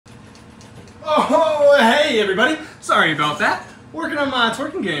Oh, hey everybody! Sorry about that. Working on my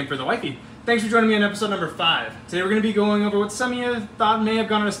twerking game for the wifey. Thanks for joining me on episode number 5. Today we're going to be going over what some of you thought may have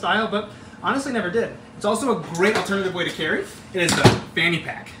gone out of style, but honestly never did. It's also a great alternative way to carry. It is the Fanny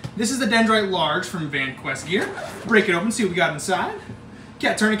Pack. This is the Dendrite Large from Van Quest Gear. Break it open, see what we got inside.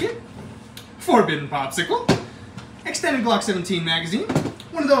 Cat Tourniquet, Forbidden Popsicle, Extended Glock 17 magazine,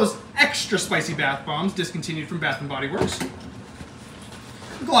 one of those extra spicy bath bombs discontinued from Bath & Body Works,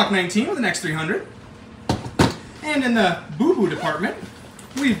 Glock 19 with an X300, and in the boo-boo department,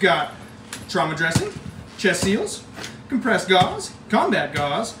 we've got trauma dressing, chest seals, compressed gauze, combat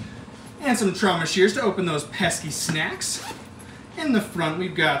gauze, and some trauma shears to open those pesky snacks. In the front,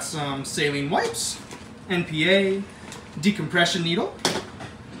 we've got some saline wipes, NPA, decompression needle,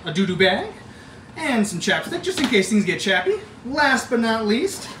 a doo-doo bag, and some chapstick just in case things get chappy. Last but not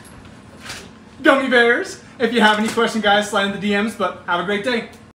least, gummy bears. If you have any questions, guys, slide in the DMs, but have a great day.